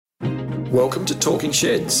Welcome to Talking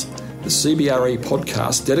Sheds, the CBRE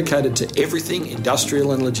podcast dedicated to everything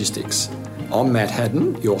industrial and logistics. I'm Matt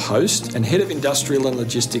Haddon, your host and Head of Industrial and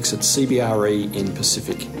Logistics at CBRE in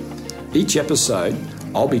Pacific. Each episode,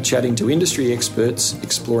 I'll be chatting to industry experts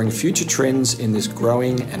exploring future trends in this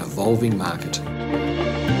growing and evolving market.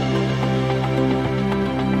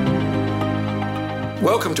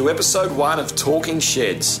 Welcome to episode 1 of Talking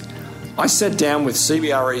Sheds. I sat down with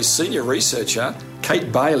CBRE's senior researcher,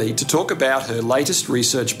 Kate Bailey, to talk about her latest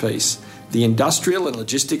research piece, the Industrial and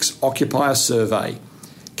Logistics Occupier Survey.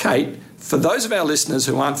 Kate, for those of our listeners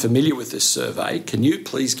who aren't familiar with this survey, can you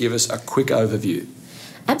please give us a quick overview?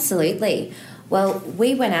 Absolutely. Well,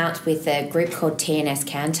 we went out with a group called TNS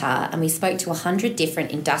Kantar and we spoke to 100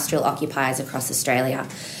 different industrial occupiers across Australia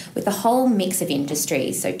with a whole mix of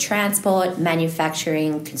industries, so transport,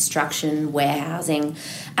 manufacturing, construction, warehousing,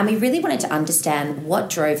 and we really wanted to understand what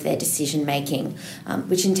drove their decision making,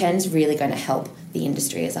 which in turn is really going to help the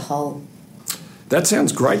industry as a whole. That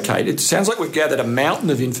sounds great, Kate. It sounds like we've gathered a mountain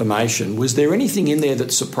of information. Was there anything in there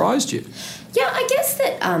that surprised you? Yeah, I guess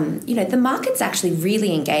that, the market's actually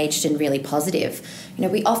really engaged and really positive.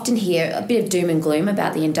 We often hear a bit of doom and gloom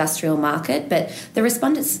about the industrial market, but the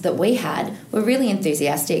respondents that we had were really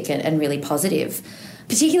enthusiastic and really positive.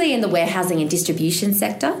 Particularly in the warehousing and distribution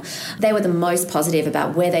sector, they were the most positive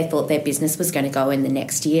about where they thought their business was going to go in the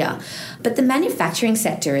next year. But the manufacturing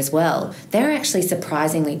sector as well, they're actually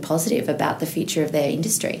surprisingly positive about the future of their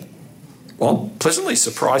industry. Well, I'm pleasantly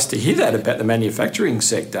surprised to hear that about the manufacturing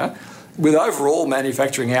sector. With overall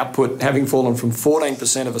manufacturing output having fallen from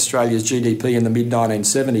 14% of Australia's GDP in the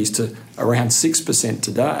mid-1970s to around 6%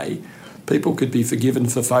 today, people could be forgiven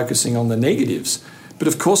for focusing on the negatives. But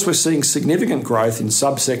of course, we're seeing significant growth in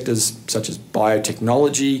subsectors such as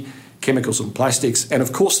biotechnology, chemicals and plastics, and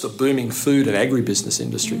of course the booming food and agribusiness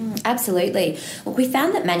industry. Absolutely. Well, we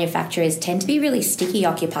found that manufacturers tend to be really sticky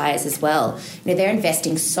occupiers as well. They're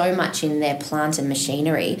investing so much in their plant and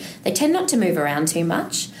machinery. They tend not to move around too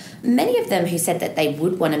much. Many of them who said that they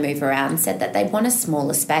would want to move around said that they want a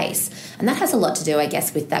smaller space. And that has a lot to do, I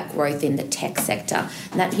guess, with that growth in the tech sector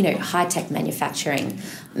and that, high-tech manufacturing.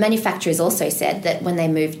 Manufacturers also said that when they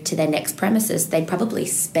moved to their next premises, they'd probably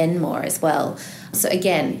spend more as well. So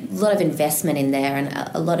again, a lot of investment in there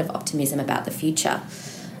and a lot of optimism about the future.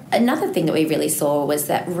 Another thing that we really saw was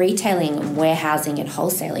that retailing, warehousing and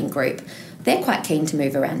wholesaling group, they're quite keen to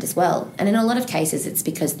move around as well. And in a lot of cases, it's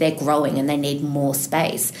because they're growing and they need more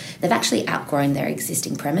space. They've actually outgrown their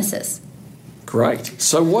existing premises. Great.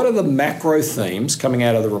 So what are the macro themes coming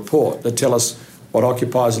out of the report that tell us what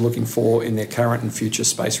occupiers are looking for in their current and future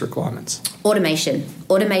space requirements? Automation.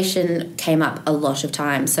 Automation came up a lot of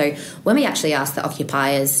times. So when we actually asked the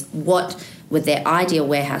occupiers what would their ideal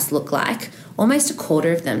warehouse look like, almost a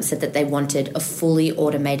quarter of them said that they wanted a fully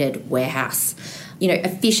automated warehouse.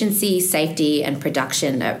 Efficiency, safety and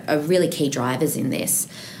production are really key drivers in this.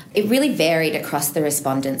 It really varied across the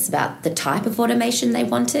respondents about the type of automation they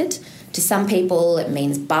wanted. To some people, it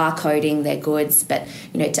means barcoding their goods, but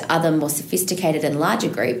to other more sophisticated and larger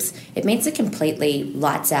groups, it means a completely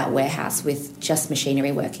lights-out warehouse with just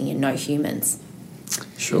machinery working and no humans.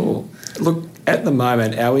 Sure. Look, at the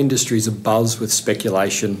moment, our industry's abuzz with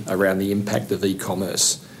speculation around the impact of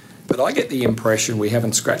e-commerce. But I get the impression we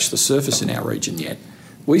haven't scratched the surface in our region yet.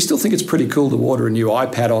 We still think it's pretty cool to order a new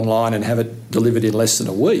iPad online and have it delivered in less than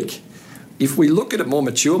a week. If we look at a more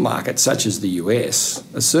mature market such as the US,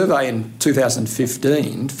 a survey in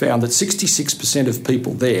 2015 found that 66% of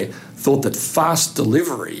people there thought that fast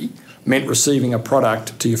delivery meant receiving a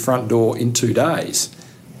product to your front door in 2 days.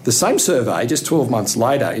 The same survey, just 12 months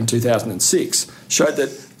later in 2006, showed that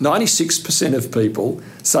 96% of people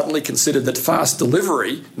suddenly considered that fast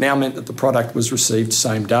delivery now meant that the product was received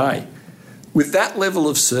same day. With that level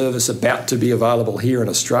of service about to be available here in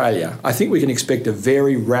Australia, I think we can expect a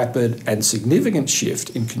very rapid and significant shift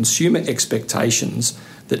in consumer expectations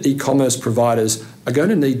that e-commerce providers are going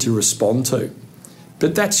to need to respond to.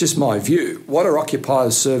 But that's just my view. What are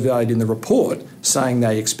occupiers surveyed in the report saying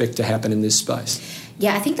they expect to happen in this space?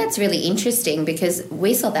 Yeah, I think that's really interesting because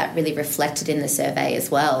we saw that really reflected in the survey as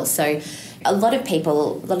well. So a lot of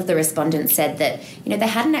the respondents said that, they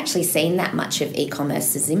hadn't actually seen that much of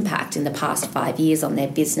e-commerce's impact in the past 5 years on their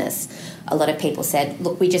business. A lot of people said,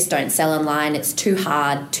 look, we just don't sell online. It's too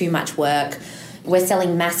hard, too much work. We're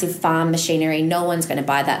selling massive farm machinery. No one's going to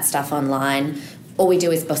buy that stuff online. All we do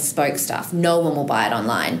is bespoke stuff. No one will buy it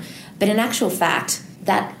online. But in actual fact,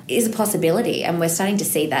 that is a possibility, and we're starting to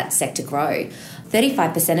see that sector grow.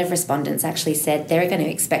 35% of respondents actually said they're going to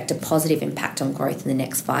expect a positive impact on growth in the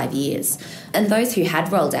next 5 years. And those who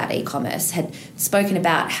had rolled out e-commerce had spoken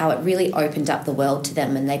about how it really opened up the world to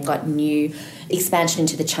them, and they've got new expansion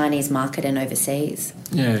into the Chinese market and overseas.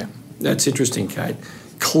 Yeah, that's interesting, Kate.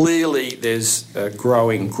 Clearly there's a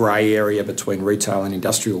growing grey area between retail and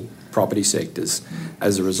industrial property sectors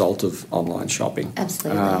as a result of online shopping.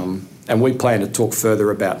 Absolutely. And we plan to talk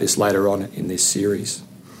further about this later on in this series.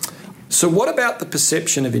 So what about the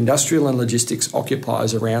perception of industrial and logistics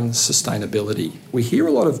occupiers around sustainability? We hear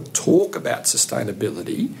a lot of talk about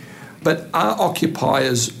sustainability, but are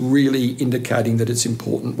occupiers really indicating that it's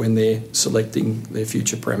important when they're selecting their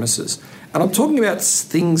future premises? And I'm talking about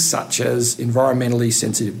things such as environmentally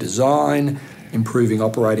sensitive design, improving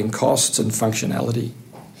operating costs and functionality.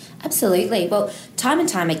 Absolutely. Well, time and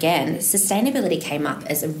time again, sustainability came up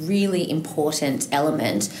as a really important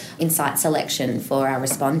element in site selection for our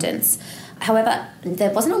respondents. However,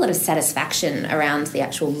 there wasn't a lot of satisfaction around the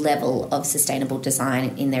actual level of sustainable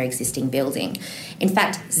design in their existing building. In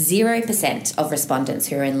fact, 0% of respondents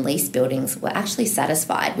who are in leased buildings were actually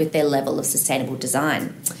satisfied with their level of sustainable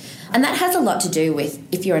design. And that has a lot to do with,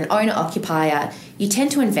 if you're an owner-occupier, you tend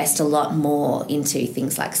to invest a lot more into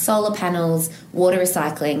things like solar panels, water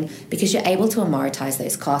recycling, because you're able to amortise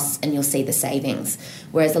those costs and you'll see the savings.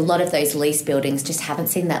 Whereas a lot of those leased buildings just haven't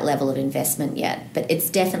seen that level of investment yet. But it's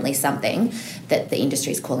definitely something that the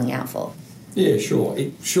industry is calling out for. Yeah, sure.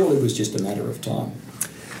 It surely was just a matter of time.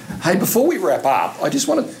 Hey, before we wrap up, I just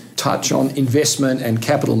want to touch on investment and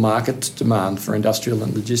capital market demand for industrial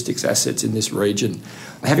and logistics assets in this region.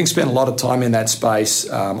 Having spent a lot of time in that space,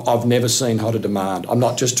 I've never seen hotter demand. I'm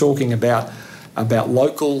not just talking about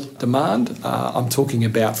local demand. I'm talking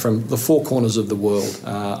about from the four corners of the world.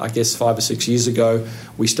 I guess 5 or 6 years ago,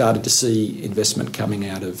 we started to see investment coming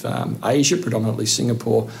out of Asia, predominantly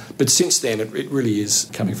Singapore. But since then, it really is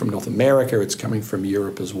coming from North America. It's coming from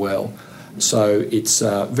Europe as well. So it's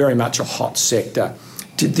very much a hot sector.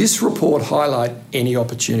 Did this report highlight any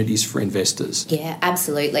opportunities for investors? Yeah,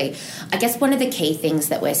 absolutely. I guess one of the key things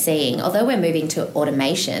that we're seeing, although we're moving to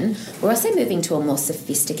automation, we're also moving to a more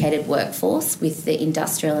sophisticated workforce with the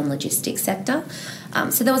industrial and logistics sector.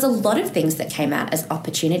 So there was a lot of things that came out as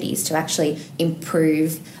opportunities to actually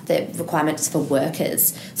improve the requirements for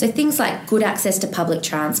workers. So things like good access to public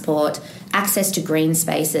transport, access to green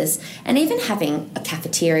spaces, and even having a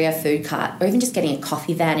cafeteria, food cart, or even just getting a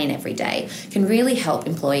coffee van in every day can really help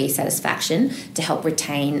employee satisfaction to help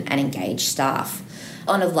retain and engage staff.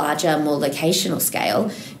 On a larger, more locational scale,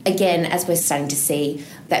 again, as we're starting to see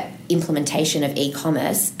that implementation of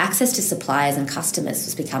e-commerce, access to suppliers and customers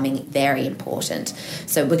was becoming very important.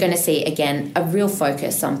 So we're going to see, again, a real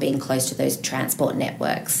focus on being close to those transport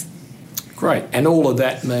networks. Great. And all of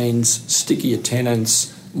that means stickier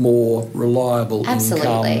tenants, more reliable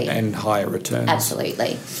income and higher returns.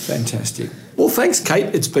 Absolutely. Fantastic. Well, thanks,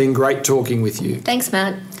 Kate. It's been great talking with you. Thanks,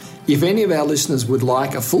 Matt. If any of our listeners would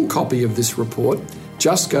like a full copy of this report,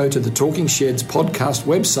 just go to the Talking Sheds podcast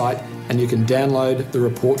website and you can download the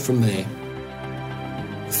report from there.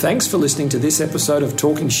 Thanks for listening to this episode of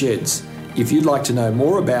Talking Sheds. If you'd like to know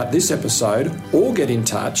more about this episode or get in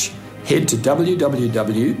touch, head to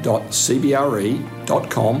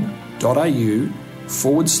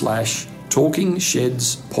www.cbre.com.au/Talking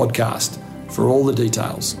Sheds podcast for all the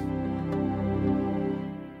details.